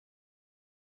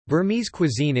Burmese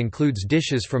cuisine includes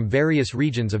dishes from various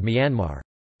regions of Myanmar.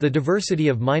 The diversity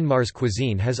of Myanmar's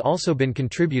cuisine has also been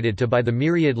contributed to by the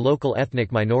myriad local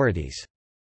ethnic minorities.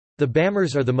 The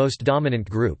Bamars are the most dominant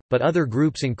group, but other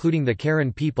groups including the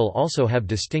Karen people also have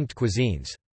distinct cuisines.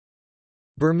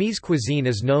 Burmese cuisine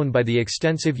is known by the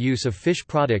extensive use of fish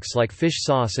products like fish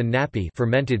sauce and Ngapi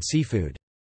fermented seafood.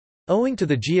 Owing to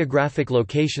the geographic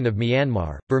location of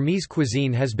Myanmar, Burmese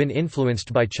cuisine has been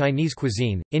influenced by Chinese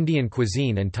cuisine, Indian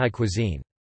cuisine and Thai cuisine.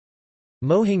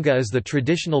 Mohinga is the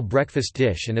traditional breakfast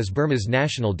dish and is Burma's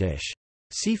national dish.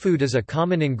 Seafood is a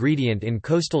common ingredient in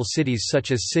coastal cities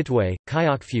such as Sittwe,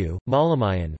 Kyaukphu,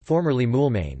 Malamayan formerly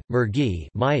Moulmein, Mergui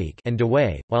and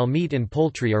Dawei, while meat and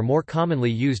poultry are more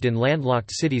commonly used in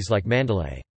landlocked cities like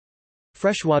Mandalay.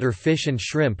 Freshwater fish and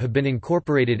shrimp have been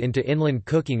incorporated into inland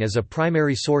cooking as a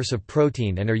primary source of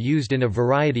protein and are used in a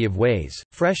variety of ways: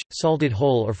 fresh, salted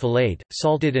whole or filleted,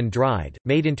 salted and dried,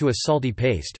 made into a salty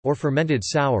paste, or fermented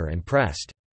sour and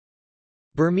pressed.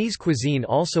 Burmese cuisine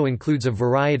also includes a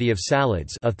variety of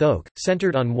salads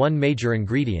centered on one major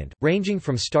ingredient, ranging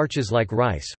from starches like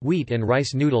rice, wheat and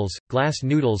rice noodles, glass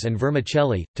noodles and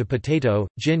vermicelli, to potato,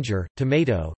 ginger,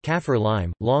 tomato, kaffir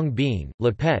lime, long bean,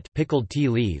 lepet pickled tea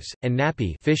leaves, and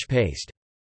Ngapi fish paste.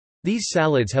 These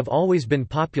salads have always been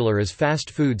popular as fast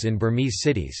foods in Burmese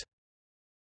cities.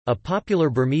 A popular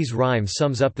Burmese rhyme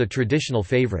sums up the traditional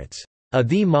favorites. A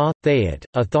the ma, thayat,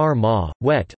 a thar ma,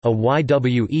 wet, a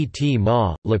ywet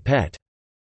ma, lepet.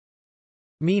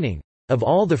 Meaning, of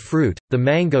all the fruit, the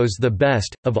mango's the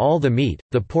best, of all the meat,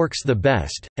 the pork's the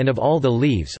best, and of all the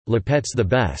leaves, lepet's the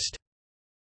best.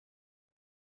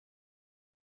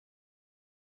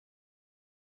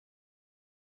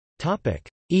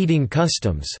 Eating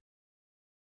customs.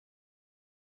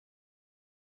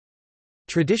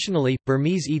 Traditionally,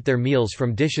 Burmese eat their meals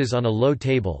from dishes on a low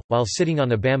table, while sitting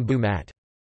on a bamboo mat.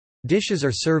 Dishes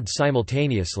are served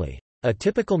simultaneously. A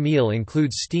typical meal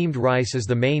includes steamed rice as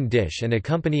the main dish and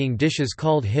accompanying dishes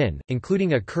called hin,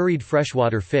 including a curried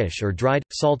freshwater fish or dried,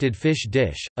 salted fish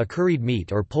dish, a curried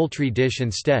meat or poultry dish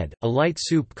instead, a light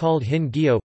soup called hin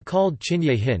gyo, called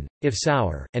chinye hin, if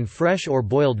sour, and fresh or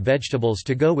boiled vegetables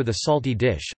to go with a salty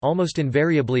dish, almost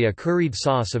invariably a curried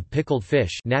sauce of pickled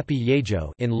fish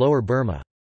in Lower Burma.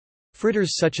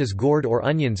 Fritters such as gourd or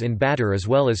onions in batter as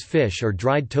well as fish or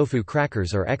dried tofu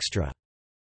crackers are extra.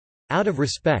 Out of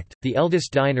respect, the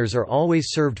eldest diners are always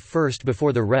served first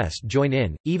before the rest join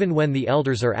in. Even when the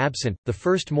elders are absent, the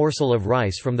first morsel of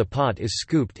rice from the pot is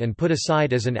scooped and put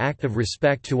aside as an act of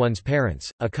respect to one's parents,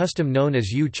 a custom known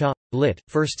as yu cha, lit,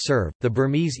 first serve. The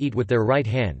Burmese eat with their right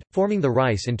hand, forming the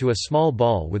rice into a small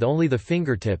ball with only the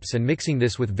fingertips and mixing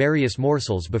this with various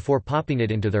morsels before popping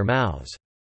it into their mouths.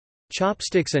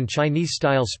 Chopsticks and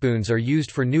Chinese-style spoons are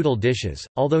used for noodle dishes,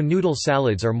 although noodle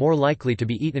salads are more likely to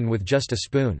be eaten with just a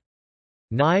spoon.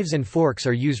 Knives and forks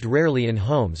are used rarely in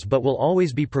homes but will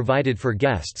always be provided for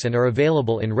guests and are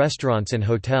available in restaurants and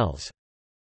hotels.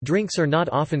 Drinks are not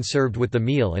often served with the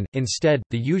meal and, instead,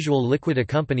 the usual liquid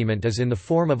accompaniment is in the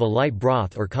form of a light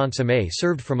broth or consommé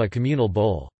served from a communal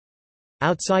bowl.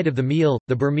 Outside of the meal,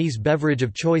 the Burmese beverage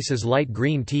of choice is light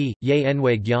green tea, ye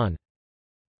enwe gyan.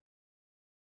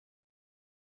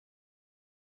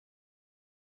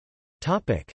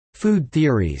 Food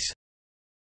theories.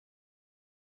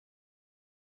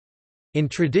 In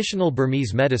traditional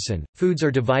Burmese medicine, foods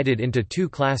are divided into two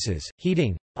classes: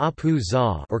 heating, apu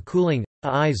za, or cooling,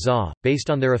 ai za, based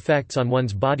on their effects on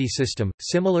one's body system,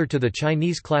 similar to the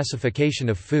Chinese classification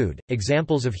of food.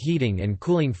 Examples of heating and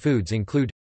cooling foods include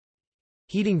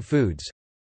heating foods: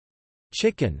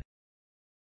 chicken,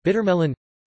 bittermelon,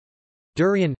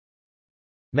 durian,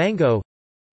 mango,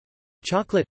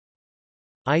 chocolate,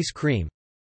 ice cream.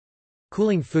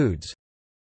 Cooling foods: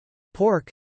 pork,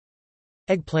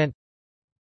 eggplant,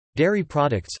 dairy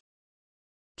products,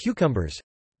 cucumbers,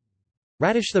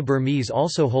 radish. The Burmese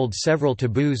also hold several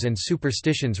taboos and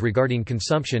superstitions regarding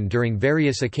consumption during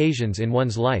various occasions in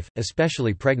one's life,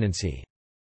 especially pregnancy.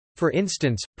 For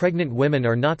instance, pregnant women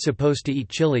are not supposed to eat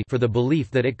chili for the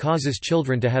belief that it causes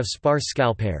children to have sparse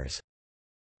scalp hairs.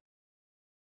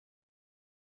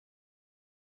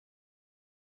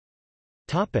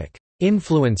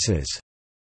 Influences.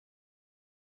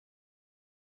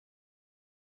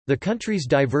 The country's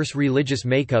diverse religious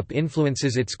makeup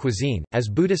influences its cuisine, as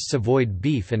Buddhists avoid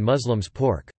beef and Muslims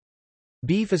pork.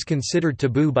 Beef is considered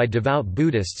taboo by devout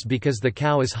Buddhists because the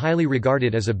cow is highly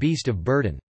regarded as a beast of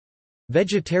burden.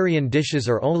 Vegetarian dishes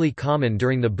are only common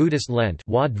during the Buddhist Lent,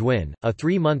 a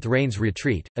 3-month rains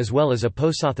retreat, as well as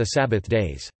Aposatha Sabbath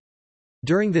days.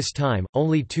 During this time,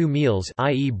 only 2 meals,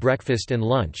 i.e. breakfast and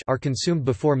lunch, are consumed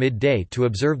before midday to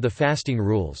observe the fasting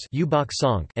rules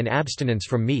and abstinence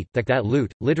from meat that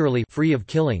lut, literally free of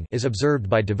killing, is observed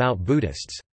by devout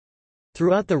Buddhists.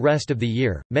 Throughout the rest of the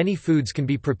year, many foods can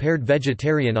be prepared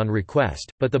vegetarian on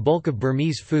request, but the bulk of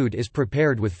Burmese food is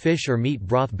prepared with fish or meat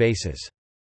broth bases.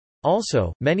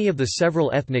 Also, many of the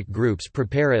several ethnic groups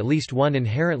prepare at least one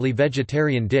inherently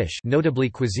vegetarian dish, notably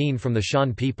cuisine from the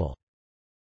Shan people.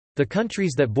 The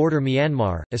countries that border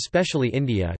Myanmar, especially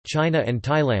India, China and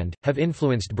Thailand, have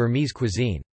influenced Burmese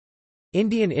cuisine.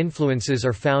 Indian influences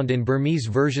are found in Burmese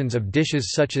versions of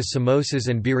dishes such as samosas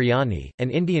and biryani,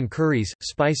 and Indian curries,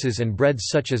 spices and breads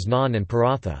such as naan and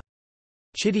paratha.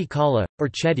 Chidi kala, or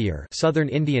chediar, southern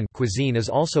Indian cuisine is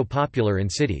also popular in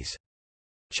cities.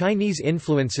 Chinese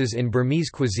influences in Burmese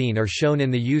cuisine are shown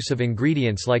in the use of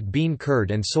ingredients like bean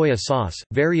curd and soya sauce,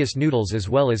 various noodles as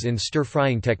well as in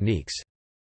stir-frying techniques.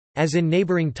 As in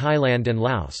neighboring Thailand and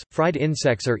Laos, fried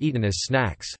insects are eaten as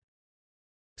snacks.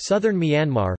 Southern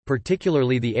Myanmar,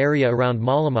 particularly the area around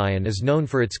Malamayan, is known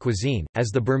for its cuisine, as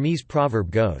the Burmese proverb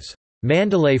goes,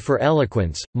 "Mandalay for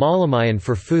eloquence, Malamayan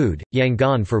for food,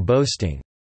 Yangon for boasting."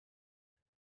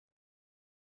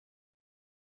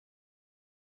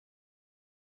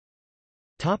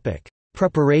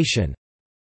 Preparation.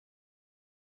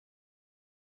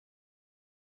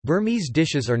 Burmese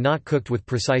dishes are not cooked with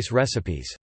precise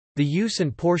recipes. The use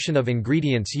and portion of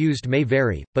ingredients used may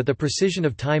vary, but the precision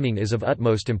of timing is of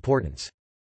utmost importance.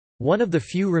 One of the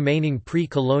few remaining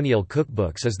pre-colonial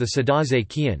cookbooks is the Sadaze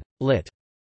Kian, lit.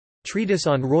 Treatise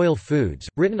on Royal Foods,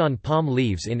 written on palm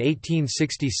leaves in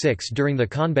 1866 during the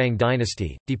Konbaung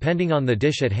dynasty. Depending on the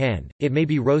dish at hand, it may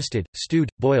be roasted, stewed,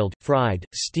 boiled, fried,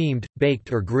 steamed,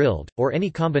 baked or grilled, or any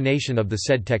combination of the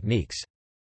said techniques.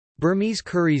 Burmese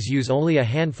curries use only a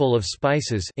handful of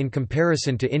spices in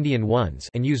comparison to Indian ones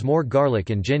and use more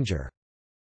garlic and ginger.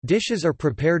 Dishes are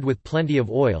prepared with plenty of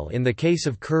oil in the case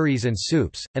of curries and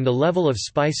soups, and the level of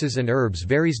spices and herbs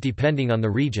varies depending on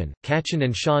the region. Kachin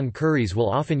and Shan curries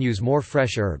will often use more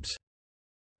fresh herbs.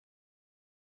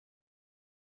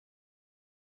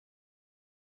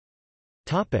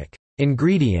 Topic: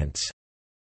 Ingredients.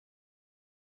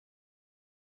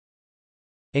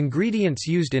 Ingredients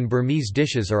used in Burmese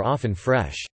dishes are often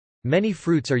fresh. Many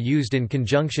fruits are used in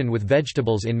conjunction with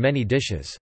vegetables in many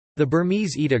dishes. The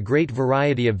Burmese eat a great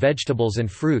variety of vegetables and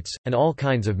fruits, and all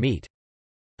kinds of meat.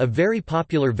 A very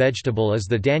popular vegetable is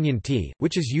the danyan tea,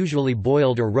 which is usually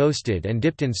boiled or roasted and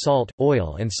dipped in salt,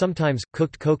 oil and sometimes,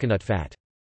 cooked coconut fat.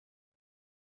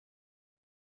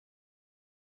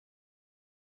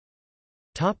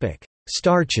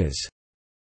 Starches.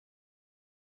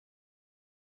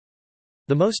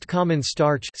 The most common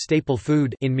starch staple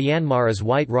food in Myanmar is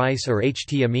white rice or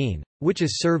ht amin, which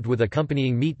is served with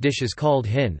accompanying meat dishes called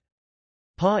hin.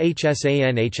 Pa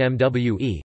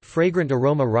hsanhmwe, fragrant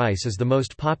aroma rice is the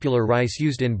most popular rice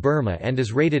used in Burma and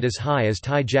is rated as high as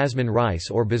Thai jasmine rice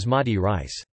or basmati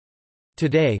rice.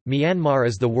 Today, Myanmar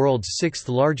is the world's 6th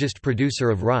largest producer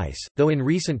of rice, though in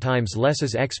recent times less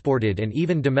is exported and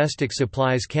even domestic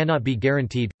supplies cannot be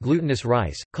guaranteed. Glutinous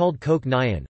rice, called kok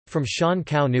nyan, from Shan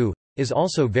Khao Nu, is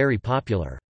also very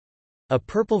popular. A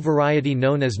purple variety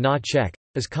known as na chek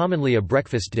is commonly a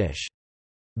breakfast dish.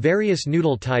 Various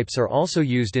noodle types are also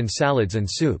used in salads and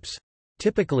soups.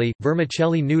 Typically,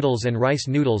 vermicelli noodles and rice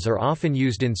noodles are often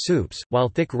used in soups, while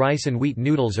thick rice and wheat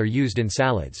noodles are used in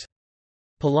salads.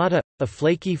 Palata, a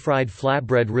flaky fried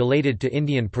flatbread related to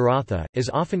Indian paratha, is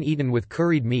often eaten with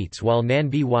curried meats, while nan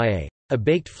bya, a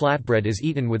baked flatbread, is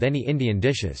eaten with any Indian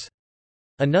dishes.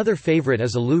 Another favorite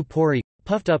is aloo puri,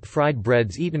 puffed-up fried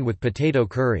breads eaten with potato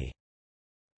curry.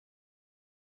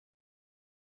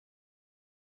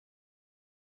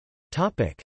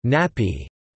 Ngapi.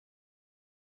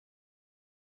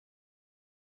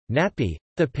 Ngapi,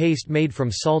 the paste made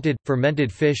from salted,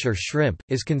 fermented fish or shrimp,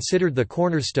 is considered the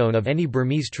cornerstone of any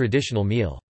Burmese traditional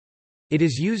meal. It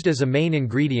is used as a main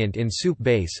ingredient in soup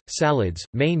base, salads,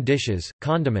 main dishes,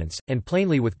 condiments, and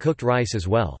plainly with cooked rice as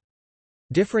well.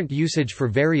 Different usage for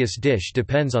various dish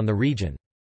depends on the region.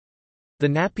 The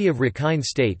Ngapi of Rakhine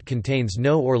state contains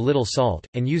no or little salt,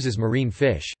 and uses marine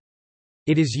fish.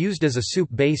 It is used as a soup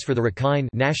base for the Rakhine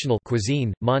national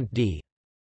cuisine, Mont D.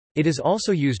 It is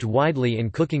also used widely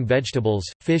in cooking vegetables,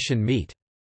 fish and meat.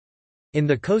 In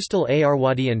the coastal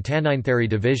Ayeyarwady and Taninthari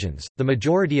divisions, the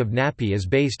majority of Ngapi is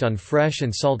based on fresh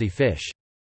and salty fish.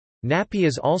 Ngapi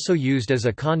is also used as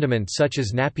a condiment such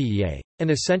as Ngapi ye,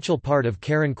 an essential part of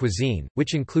Karen cuisine,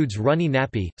 which includes runny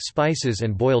Ngapi, spices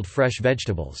and boiled fresh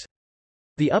vegetables.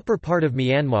 The upper part of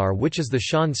Myanmar, which is the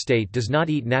Shan state, does not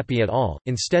eat Ngapi at all,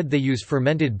 instead they use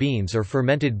fermented beans or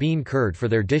fermented bean curd for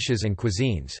their dishes and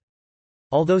cuisines.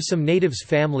 Although some natives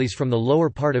families from the lower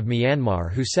part of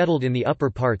Myanmar who settled in the upper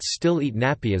parts still eat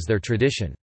Ngapi as their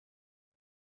tradition.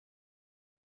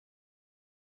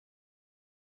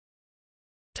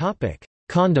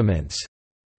 Condiments.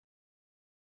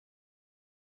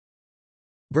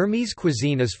 Burmese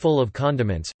cuisine is full of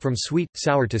condiments, from sweet,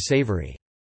 sour to savory.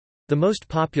 The most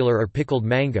popular are pickled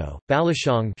mango,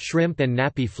 balashong shrimp and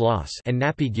Ngapi floss and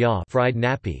Ngapi gya fried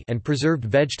Ngapi and preserved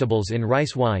vegetables in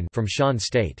rice wine from Shan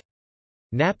state.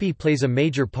 Ngapi plays a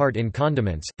major part in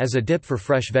condiments, as a dip for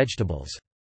fresh vegetables.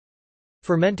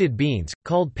 Fermented beans,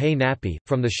 called pei Ngapi,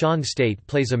 from the Shan state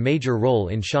plays a major role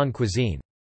in Shan cuisine.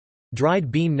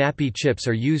 Dried bean Ngapi chips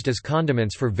are used as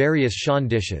condiments for various Shan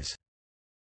dishes.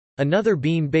 Another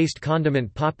bean-based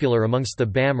condiment popular amongst the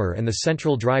Bamar and the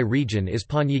central dry region is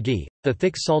pan yigi, the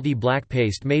thick salty black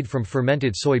paste made from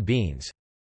fermented soy beans.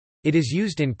 It is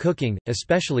used in cooking,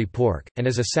 especially pork, and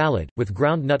as a salad, with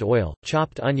ground nut oil,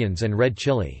 chopped onions and red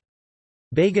chili.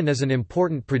 Bagan is an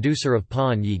important producer of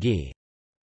pan yigi.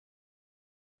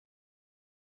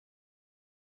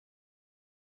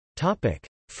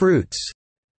 Fruits.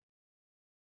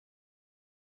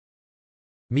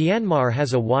 Myanmar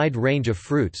has a wide range of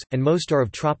fruits, and most are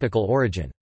of tropical origin.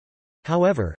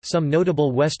 However, some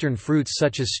notable Western fruits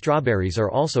such as strawberries are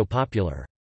also popular.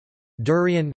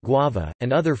 Durian, guava,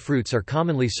 and other fruits are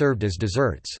commonly served as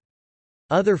desserts.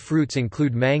 Other fruits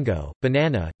include mango,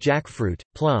 banana, jackfruit,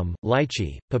 plum,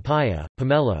 lychee, papaya,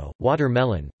 pomelo,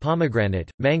 watermelon,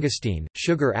 pomegranate, mangosteen,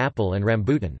 sugar apple and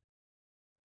rambutan.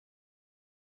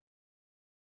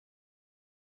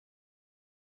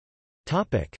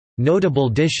 Notable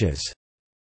dishes.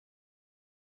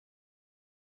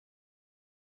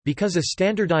 Because a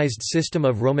standardized system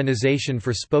of romanization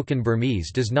for spoken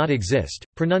Burmese does not exist,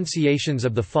 pronunciations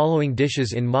of the following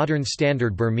dishes in modern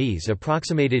Standard Burmese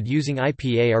approximated using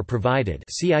IPA are provided.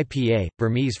 See IPA,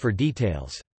 Burmese for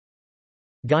details.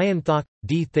 Gyan thok,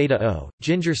 d theta o,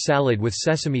 ginger salad with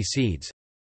sesame seeds.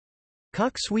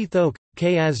 Kok sui thok,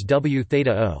 ksw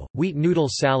theta o, wheat noodle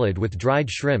salad with dried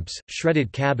shrimps,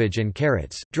 shredded cabbage and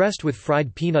carrots, dressed with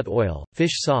fried peanut oil,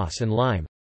 fish sauce and lime.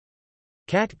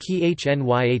 Kat ki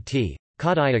hnyat,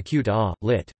 kadai acute a,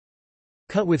 lit.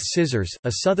 Cut with scissors,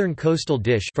 a southern coastal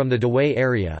dish from the Dawei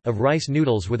area of rice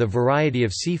noodles with a variety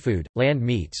of seafood, land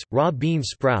meats, raw bean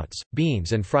sprouts,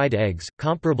 beans and fried eggs,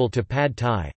 comparable to pad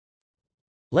thai.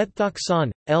 Let thok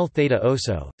san, l theta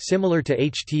oso, similar to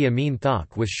ht amin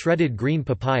thok with shredded green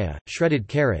papaya, shredded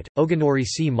carrot, oganori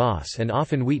sea moss and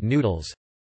often wheat noodles.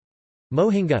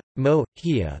 Mohinga, mo,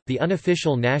 hia, the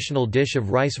unofficial national dish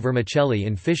of rice vermicelli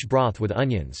in fish broth with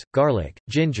onions, garlic,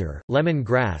 ginger, lemon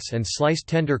grass and sliced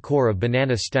tender core of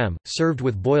banana stem, served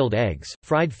with boiled eggs,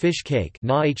 fried fish cake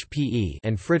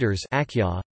and fritters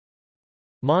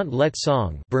Mont let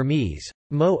song Burmese,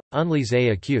 mo,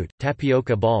 unlise acute,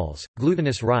 tapioca balls,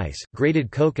 glutinous rice,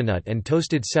 grated coconut and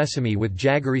toasted sesame with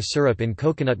jaggery syrup in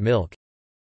coconut milk.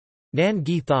 Nan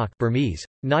gi thok Burmese,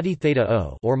 nadi theta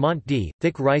o or mont di,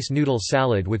 thick rice noodle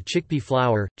salad with chickpea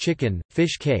flour, chicken,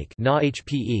 fish cake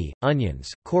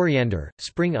onions, coriander,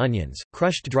 spring onions,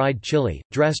 crushed dried chili,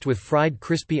 dressed with fried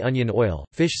crispy onion oil,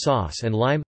 fish sauce and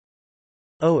lime.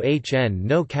 Ohn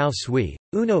no cow sui,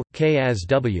 uno,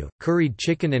 ksw, curried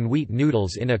chicken and wheat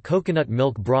noodles in a coconut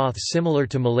milk broth similar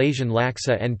to Malaysian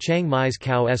laksa and Chiang Mai's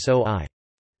cow soi.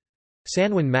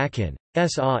 Sanwan makin,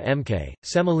 samk,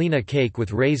 semolina cake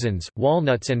with raisins,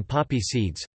 walnuts and poppy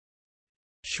seeds.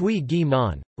 Shui gi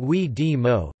mon, wi di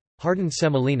mo, hardened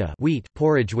semolina wheat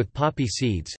porridge with poppy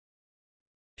seeds.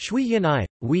 Shui yin I,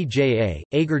 wi ja,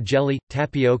 agar jelly,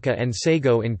 tapioca and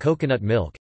sago in coconut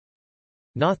milk.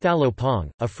 Na thalo pong,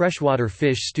 a freshwater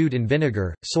fish stewed in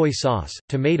vinegar, soy sauce,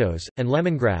 tomatoes, and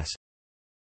lemongrass.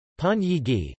 Pan yi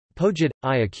gi, pojid,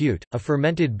 I acute, a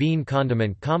fermented bean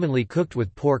condiment commonly cooked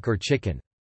with pork or chicken.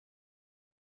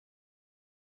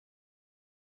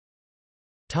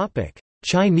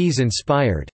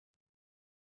 Chinese-inspired.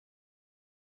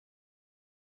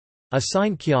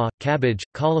 Asain kya, cabbage,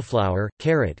 cauliflower,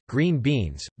 carrot, green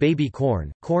beans, baby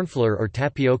corn, cornflour or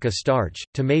tapioca starch,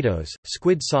 tomatoes,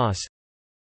 squid sauce.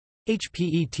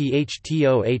 Hpethtohk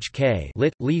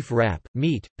lit, leaf wrap,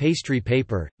 meat, pastry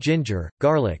paper, ginger,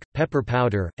 garlic, pepper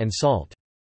powder, and salt.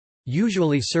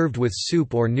 Usually served with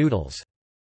soup or noodles.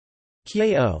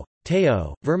 Kieo,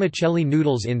 teo, vermicelli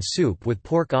noodles in soup with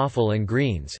pork offal and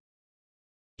greens.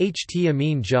 Ht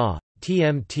amin ja,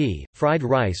 tmt, fried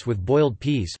rice with boiled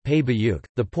peas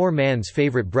the poor man's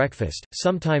favorite breakfast,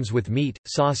 sometimes with meat,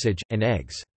 sausage, and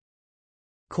eggs.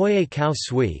 Koye khao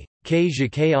sui,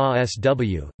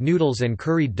 KJKASW, noodles and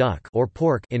curried duck or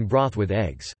pork in broth with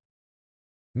eggs.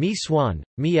 Mi swan,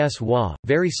 mi swa,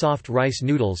 very soft rice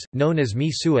noodles, known as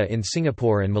mi sua in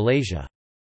Singapore and Malaysia.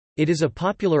 It is a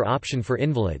popular option for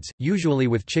invalids, usually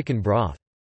with chicken broth.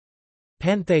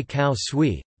 Panthay khao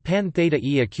sui, pan theta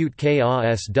e acute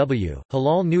kasw,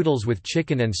 halal noodles with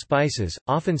chicken and spices,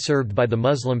 often served by the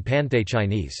Muslim Panthay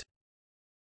Chinese.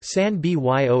 San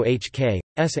byohk,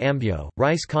 s ambyo,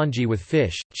 rice congee with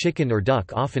fish, chicken or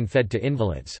duck often fed to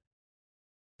invalids.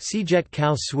 Sijet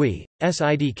khao sui,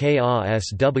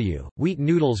 sidkasw, wheat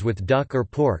noodles with duck or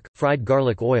pork, fried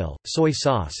garlic oil, soy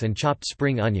sauce and chopped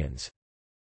spring onions.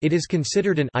 It is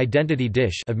considered an identity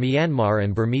dish of Myanmar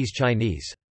and Burmese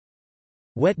Chinese.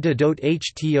 Wet de dot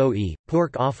htoe,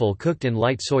 pork offal cooked in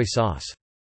light soy sauce.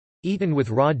 Eaten with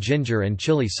raw ginger and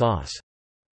chili sauce.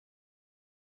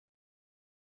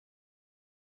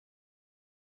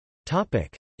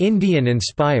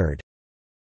 Indian-inspired.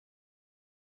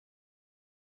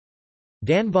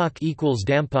 Danbok equals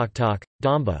dampoktok,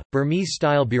 damba,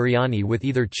 Burmese-style biryani with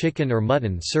either chicken or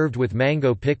mutton served with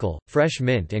mango pickle, fresh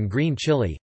mint and green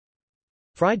chili.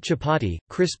 Fried chapati,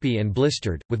 crispy and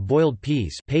blistered, with boiled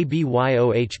peas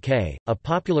byohk, a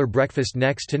popular breakfast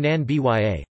next to naan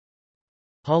bya.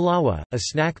 Halawa, a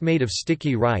snack made of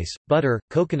sticky rice, butter,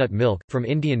 coconut milk, from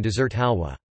Indian dessert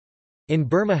halwa. In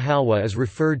Burma halwa is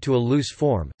referred to a loose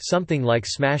form, something like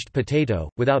smashed potato,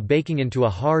 without baking into a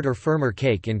hard or firmer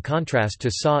cake in contrast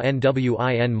to sa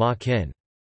nwin ma kin.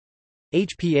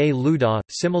 Hpa luda,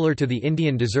 similar to the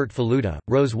Indian dessert faluda,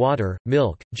 rose water,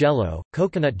 milk, jello,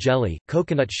 coconut jelly,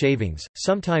 coconut shavings,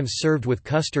 sometimes served with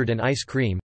custard and ice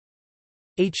cream.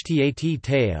 Htat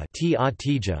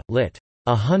taya lit.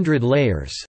 100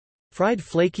 layers. Fried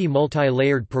flaky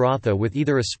multi-layered paratha with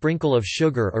either a sprinkle of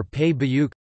sugar or pei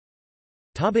bayuk.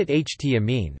 Tabat ht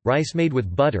amin, rice made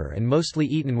with butter and mostly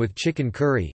eaten with chicken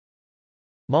curry.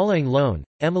 Malang lone,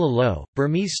 emla lo,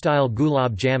 Burmese-style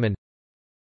gulab jamun.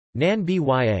 Naan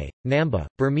bya, namba,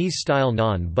 Burmese-style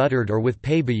naan buttered or with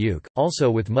pei bayuk,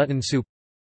 also with mutton soup.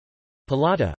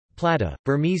 Palata, plata,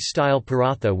 Burmese-style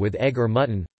paratha with egg or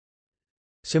mutton.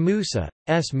 Samosa,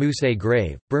 s mousse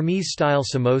grave, Burmese-style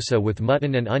samosa with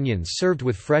mutton and onions served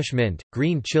with fresh mint,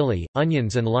 green chili,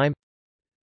 onions and lime.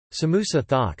 Samosa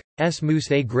thok, s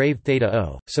mousse grave theta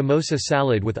o, samosa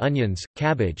salad with onions,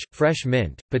 cabbage, fresh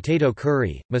mint, potato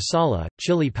curry, masala,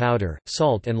 chili powder,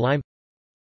 salt and lime.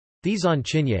 Thizon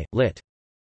chinye, lit.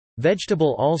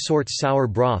 Vegetable all sorts sour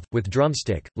broth, with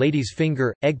drumstick, lady's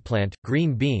finger, eggplant,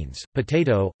 green beans,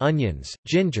 potato, onions,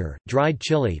 ginger, dried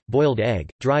chili, boiled egg,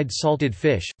 dried salted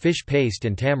fish, fish paste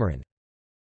and tamarind.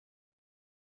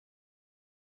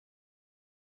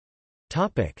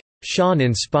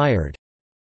 Shan-inspired.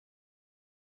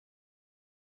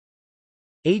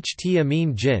 Ht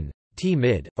amin jin, t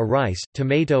mid, a rice,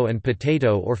 tomato and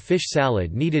potato or fish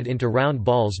salad kneaded into round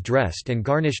balls dressed and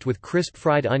garnished with crisp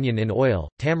fried onion in oil,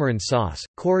 tamarind sauce,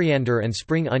 coriander and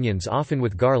spring onions often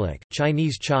with garlic,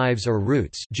 Chinese chives or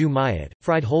roots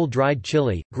fried whole dried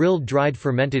chili, grilled dried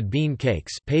fermented bean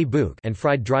cakes and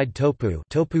fried dried tofu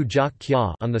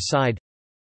on the side.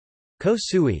 Ko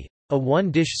sui, a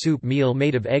one-dish soup meal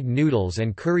made of egg noodles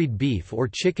and curried beef or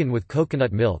chicken with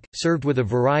coconut milk, served with a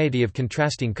variety of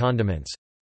contrasting condiments.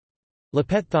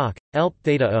 Lepet thok, elp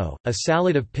theta o, a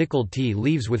salad of pickled tea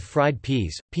leaves with fried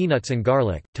peas, peanuts and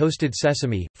garlic, toasted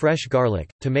sesame, fresh garlic,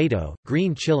 tomato,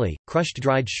 green chili, crushed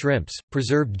dried shrimps,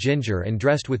 preserved ginger and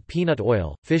dressed with peanut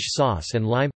oil, fish sauce and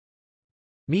lime.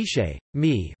 Miche,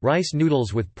 rice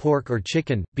noodles with pork or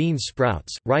chicken, bean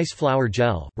sprouts, rice flour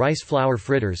gel, rice flour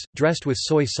fritters, dressed with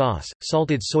soy sauce,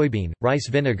 salted soybean, rice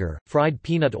vinegar, fried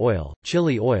peanut oil,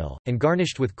 chili oil, and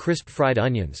garnished with crisp fried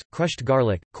onions, crushed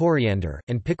garlic, coriander,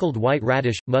 and pickled white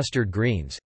radish, mustard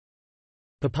greens.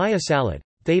 Papaya salad.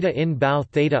 Theta in bao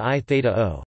theta I theta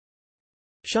o.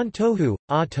 Shun tohu,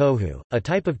 tohu, a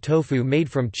type of tofu made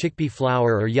from chickpea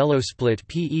flour or yellow split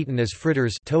pea eaten as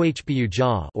fritters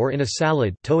or in a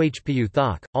salad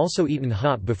thok, also eaten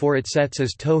hot before it sets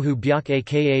as tohu byok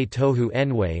aka tohu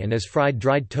enway and as fried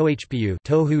dried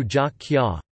tohu jak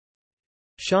kya.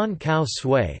 Shan khao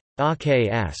sui,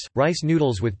 aks, rice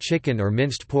noodles with chicken or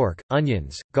minced pork,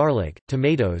 onions, garlic,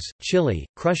 tomatoes, chili,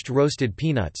 crushed roasted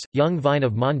peanuts, young vine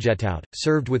of monjetout,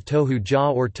 served with tohu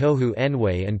ja or tohu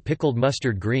enway and pickled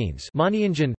mustard greens.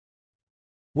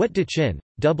 Wet de chin,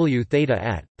 w theta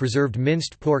at, preserved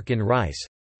minced pork in rice.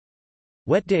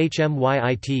 Wet de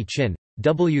hmyit chin,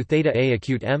 w theta a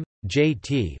acute m,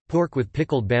 jt, pork with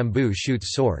pickled bamboo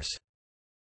shoots sauce.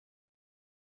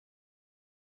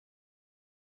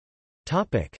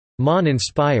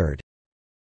 Mon-inspired.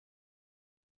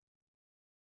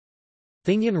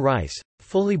 Thingyan rice,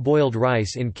 fully boiled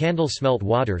rice in candle smelt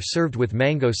water served with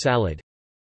mango salad.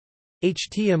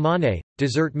 Ht amane,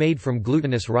 dessert made from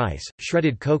glutinous rice,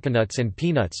 shredded coconuts and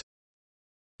peanuts.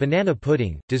 Banana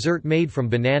pudding, dessert made from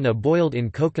banana boiled in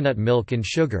coconut milk and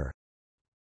sugar.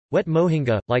 Wet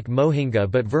mohinga, like mohinga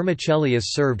but vermicelli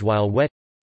is served while wet.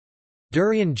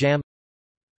 Durian jam.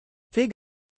 Fig.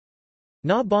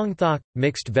 Na bong thok,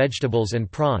 mixed vegetables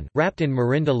and prawn, wrapped in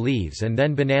morinda leaves and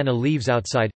then banana leaves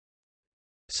outside.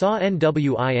 Sa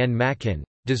nwin makin,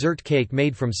 dessert cake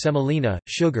made from semolina,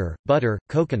 sugar, butter,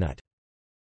 coconut.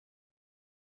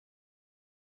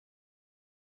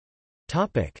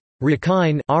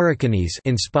 Rakhine Arakanese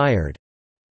inspired.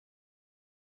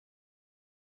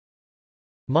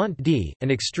 Mont D,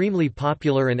 an extremely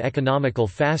popular and economical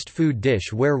fast food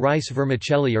dish where rice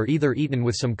vermicelli are either eaten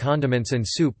with some condiments and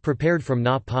soup prepared from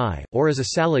na pai, or as a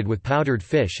salad with powdered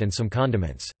fish and some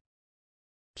condiments.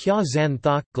 Kya zan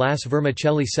thok, glass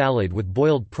vermicelli salad with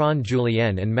boiled prawn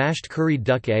julienne and mashed curried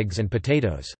duck eggs and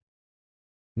potatoes.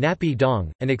 Ngapi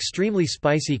dong, an extremely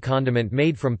spicy condiment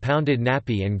made from pounded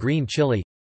ngapi and green chili.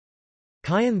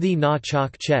 Kyan the na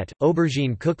chok chet,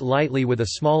 aubergine cooked lightly with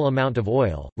a small amount of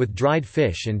oil, with dried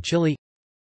fish and chili.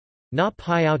 Na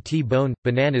piao ti bone,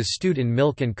 bananas stewed in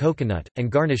milk and coconut,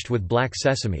 and garnished with black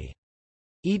sesame.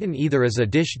 Eaten either as a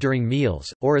dish during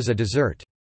meals, or as a dessert.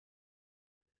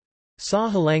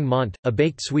 Sa halang mont, a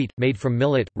baked sweet, made from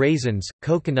millet, raisins,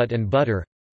 coconut and butter.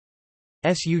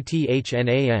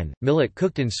 Suthnan, millet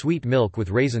cooked in sweet milk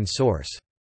with raisin sauce.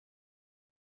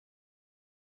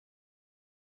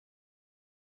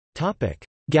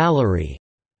 Gallery.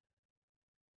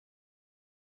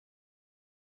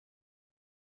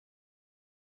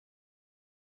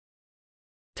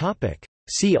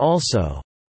 See also: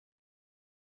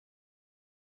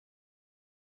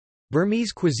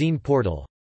 Burmese cuisine portal,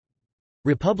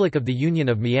 Republic of the Union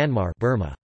of Myanmar,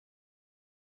 Burma.